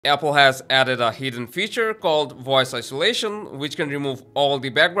Apple has added a hidden feature called voice isolation, which can remove all the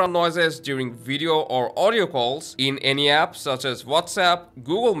background noises during video or audio calls in any app such as WhatsApp,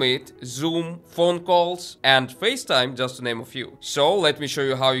 Google Meet, Zoom, phone calls, and FaceTime, just to name a few. So let me show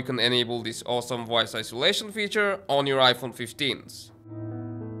you how you can enable this awesome voice isolation feature on your iPhone 15s.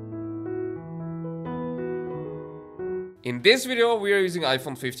 In this video, we are using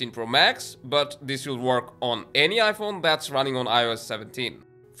iPhone 15 Pro Max, but this will work on any iPhone that's running on iOS 17.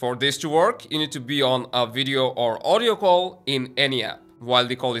 For this to work, you need to be on a video or audio call in any app. While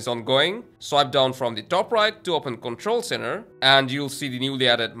the call is ongoing, swipe down from the top right to open Control Center, and you'll see the newly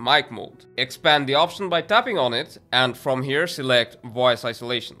added mic mode. Expand the option by tapping on it, and from here select Voice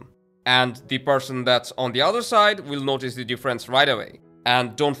Isolation. And the person that's on the other side will notice the difference right away.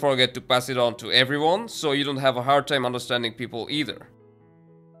 And don't forget to pass it on to everyone, so you don't have a hard time understanding people either.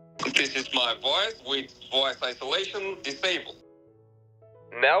 This is my voice with voice isolation disabled.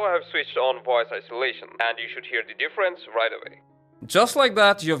 Now I have switched on voice isolation, and you should hear the difference right away. Just like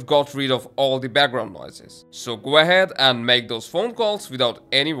that, you've got rid of all the background noises. So go ahead and make those phone calls without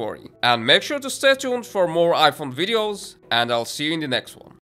any worry. And make sure to stay tuned for more iPhone videos, and I'll see you in the next one.